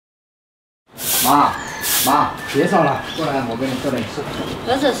妈，别吵了，过来，我给你做点事。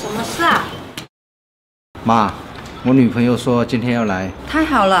儿子，什么事啊？妈，我女朋友说今天要来。太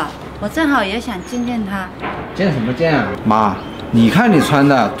好了，我正好也想见见她。见什么见啊？妈，你看你穿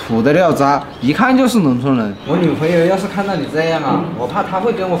的土的料渣，一看就是农村人。我女朋友要是看到你这样啊，我怕她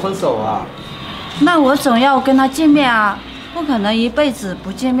会跟我分手啊。那我总要跟她见面啊，不可能一辈子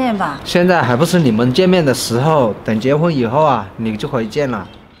不见面吧？现在还不是你们见面的时候，等结婚以后啊，你就可以见了。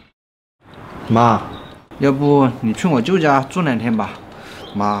妈，要不你去我舅家住2天吧？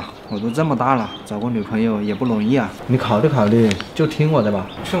妈，我都这么大了，找个女朋友也不容易啊，你考虑考虑，就听我的吧。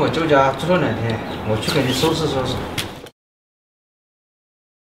去我舅家住2天，我去给你收拾收拾。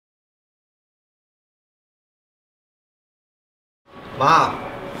妈，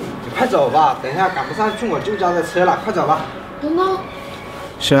你快走吧，等一下赶不上去我舅家的车了，快走吧。东东，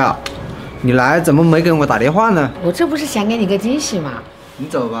雪儿，你来怎么没给我打电话呢？我这不是想给你个惊喜吗？你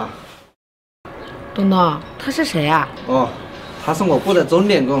走吧。东东，他是谁啊？哦，他是我雇的钟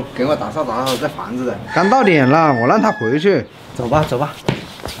点工，给我打扫这房子的。刚到点了，我让他回去。走吧，走吧。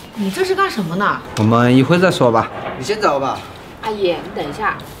你这是干什么呢？我们一会再说吧，你先走吧。阿姨，你等一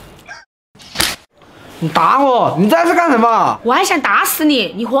下。你打我！你这是干什么？我还想打死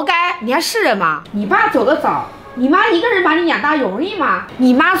你，你活该！你还是人吗？你爸走得早，你妈一个人把你养大容易吗？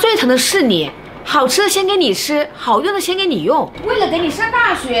你妈最疼的是你，好吃的先给你吃，好用的先给你用。为了给你上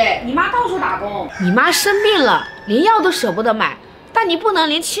大学，你妈到处打工。你妈生病了，连药都舍不得买，但你不能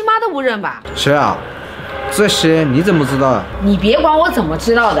连亲妈都不认吧？是啊，这些你怎么知道的？你别管我怎么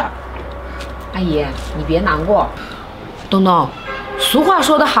知道的。阿姨，你别难过。东东，俗话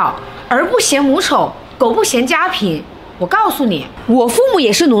说得好，儿不嫌母丑，狗不嫌家贫。我告诉你，我父母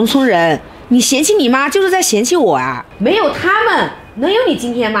也是农村人，你嫌弃你妈就是在嫌弃我啊！没有他们，能有你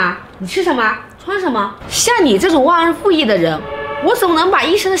今天吗？你吃什么，穿什么？像你这种忘恩负义的人，我怎么能把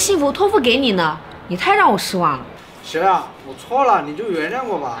一生的幸福托付给你呢？你太让我失望了。行啊，我错了，你就原谅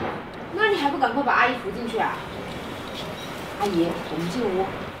我吧。那你还不赶快把阿姨扶进去啊？阿姨，我们进屋。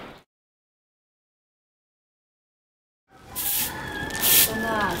真的，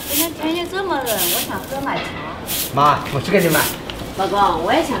今天天气这么冷，我想喝奶茶。妈，我去给你买。老公，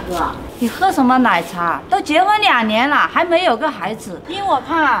我也想喝。你喝什么奶茶？都结婚2年了，还没有个孩子。依我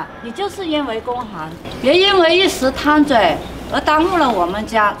看，你就是因为宫寒，别因为一时贪嘴而耽误了我们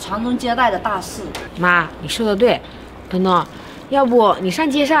家传宗接代的大事。妈，你说的对。东东，要不你上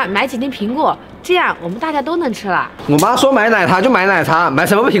街上买几斤苹果，这样我们大家都能吃了。我妈说买奶茶就买奶茶，买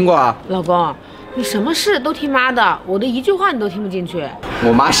什么苹果啊？老公，你什么事都听妈的，我的一句话你都听不进去。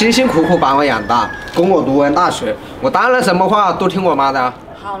我妈辛辛苦苦把我养大，供我读完大学，我当然什么话都听我妈的。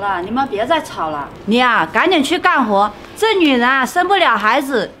好了，你们别再吵了。你啊，赶紧去干活。这女人啊，生不了孩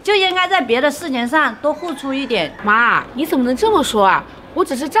子，就应该在别的事情上多付出一点。妈，你怎么能这么说啊？我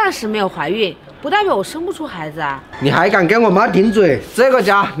只是暂时没有怀孕，不代表我生不出孩子啊。你还敢跟我妈顶嘴？这个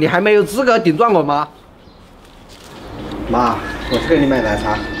家你还没有资格顶撞我妈。妈，我去给你买奶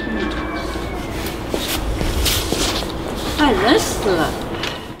茶。快人死了！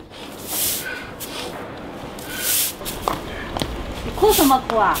你哭什么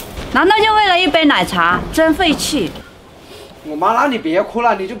哭啊？难道就为了一杯奶茶？真费气！我妈让你别哭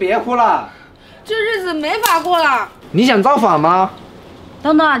了，你就别哭了。这日子没法过了。你想造反吗？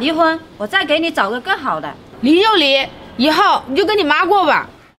东东，离婚，我再给你找个更好的。离就离，以后你就跟你妈过吧。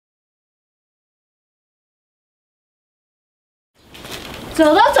走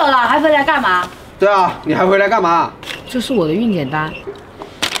都走了，还回来干嘛？对啊，你还回来干嘛？这是我的孕检单。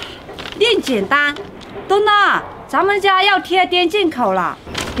孕检单，东东，咱们家要贴滇进口了，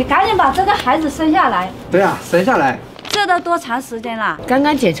你赶紧把这个孩子生下来。对啊，生下来。这都多长时间了？刚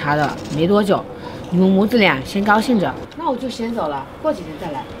刚检查的，没多久。你们母子俩先高兴着，那我就先走了，过几天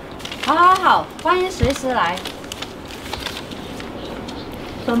再来。好好好，欢迎随时来。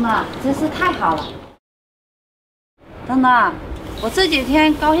东东，真是太好了。东东，我这几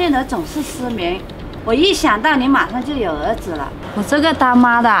天高兴的总是失眠，我一想到你马上就有儿子了，我这个当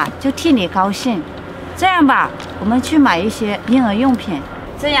妈的就替你高兴。这样吧，我们去买一些婴儿用品。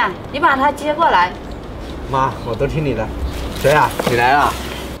这样，你把他接过来。妈，我都听你的。谁呀？你来了。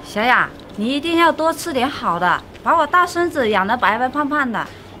小雅，你一定要多吃点好的，把我大孙子养得白白胖胖的。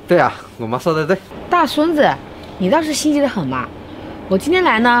对啊，我妈说的对。大孙子，你倒是心急得很嘛。我今天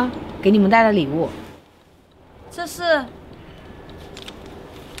来呢，给你们带了礼物。这是。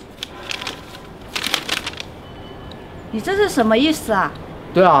你这是什么意思啊？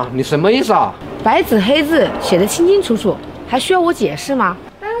对啊，你什么意思啊？白纸黑字写得清清楚楚，还需要我解释吗？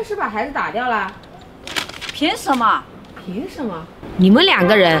当然是把孩子打掉啦。凭什么？凭什么？你们2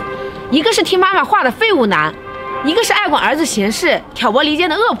个人，一个是听妈妈话的废物男，一个是爱管儿子闲事、挑拨离间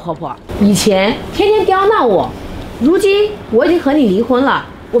的恶婆婆，以前天天刁难我，如今我已经和你离婚了，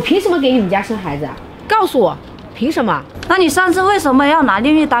我凭什么给你们家生孩子啊？告诉我，凭什么？那你上次为什么要拿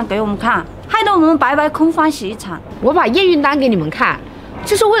验孕单给我们看，害得我们白白空欢喜一场？我把验孕单给你们看，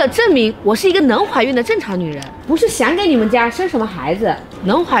这是为了证明我是一个能怀孕的正常女人，不是想给你们家生什么孩子。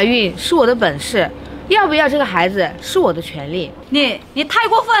能怀孕是我的本事，要不要这个孩子是我的权利。你太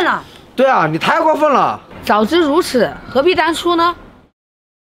过分了！对啊，你太过分了！早知如此，何必当初呢？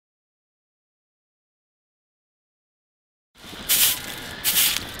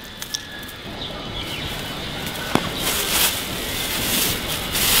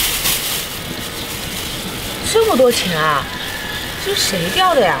这么多钱啊！这是谁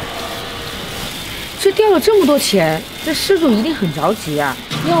掉的呀？这掉了这么多钱，这失主一定很着急啊！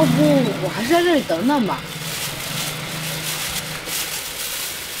要不我还是在这里等等吧。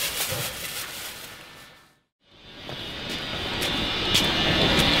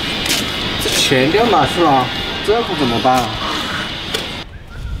这钱掉哪去了？这可怎么办啊？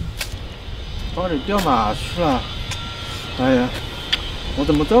到底掉哪去了？哎呀，我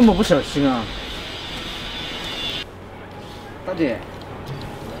怎么这么不小心啊？大姐，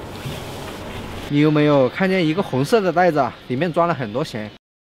你有没有看见一个红色的袋子啊？里面装了很多钱，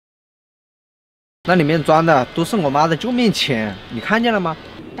那里面装的都是我妈的救命钱，你看见了吗？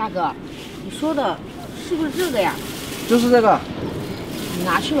大哥，你说的是不是这个呀？就是这个。你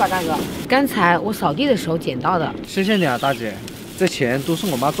拿去吧，大哥。刚才我扫地的时候捡到的。谢谢你啊，大姐。这钱都是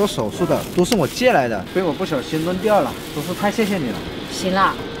我妈做手术的，都是我借来的，被我不小心扔掉了，真是太谢谢你了。行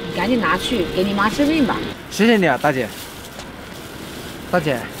了，你赶紧拿去给你妈治病吧。谢谢你啊，大姐。大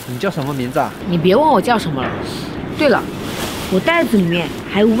姐，你叫什么名字啊？你别问我叫什么了。对了，我袋子里面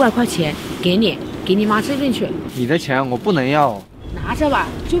还有500块钱，给你妈治病去。你的钱我不能要。拿着吧，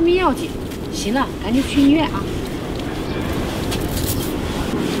救命要紧。行了，赶紧去医院啊。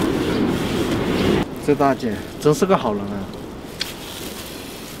这大姐真是个好人啊。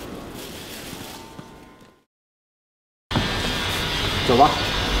走吧。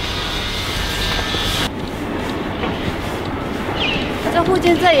这附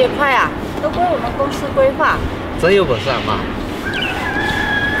近这一块啊，都归我们公司规划。真有本事啊，妈！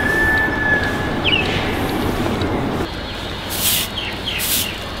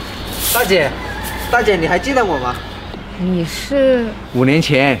大姐，你还记得我吗？你是5年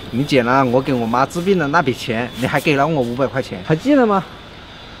前你捡了我给我妈治病的那笔钱，你还给了我500块钱，还记得吗？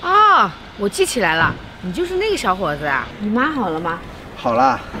啊，我记起来了，你就是那个小伙子啊。你妈好了吗？好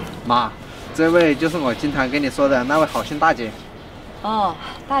了，妈，这位就是我经常跟你说的那位好心大姐。哦，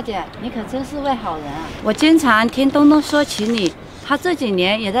大姐，你可真是位好人啊！我经常听东东说起你，他这几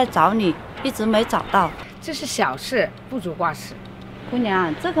年也在找你，一直没找到。这是小事，不足挂齿。姑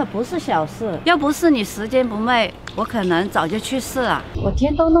娘，这可不是小事，要不是你时间不昧，我可能早就去世了。我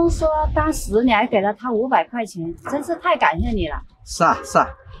听东东说，当时你还给了他500块钱，真是太感谢你了。是啊。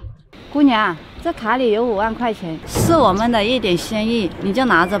姑娘，这卡里有5万块钱，是我们的一点心意，你就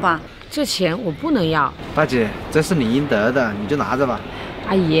拿着吧。这钱我不能要。大姐，这是你应得的，你就拿着吧。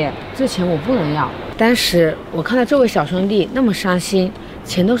阿姨，这钱我不能要。当时我看到这位小兄弟那么伤心，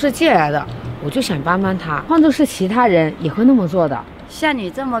钱都是借来的，我就想帮帮他。换作是其他人也会那么做的。像你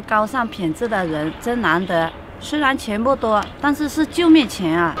这么高尚品质的人真难得，虽然钱不多，但是是救命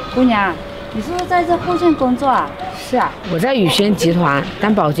钱啊。姑娘，你是不是在这附近工作啊？是啊，我在宇轩集团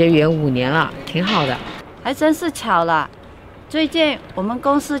当保洁员5年了，挺好的。还真是巧了，最近我们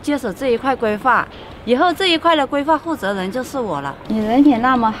公司接手这一块规划，以后这一块的规划负责人就是我了。你人品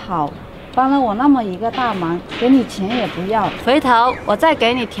那么好，帮了我那么一个大忙，给你钱也不要，回头我再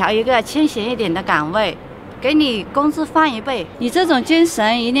给你调一个清闲一点的岗位，给你工资翻1倍。你这种精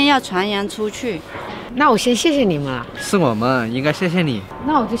神一定要传扬出去。那我先谢谢你们了。是我们应该谢谢你。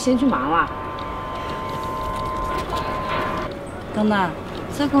那我就先去忙了。东东，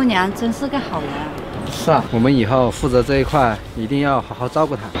这姑娘真是个好人啊。是啊，我们以后负责这一块，一定要好好照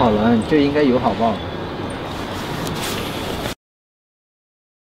顾她。好人就应该有好报。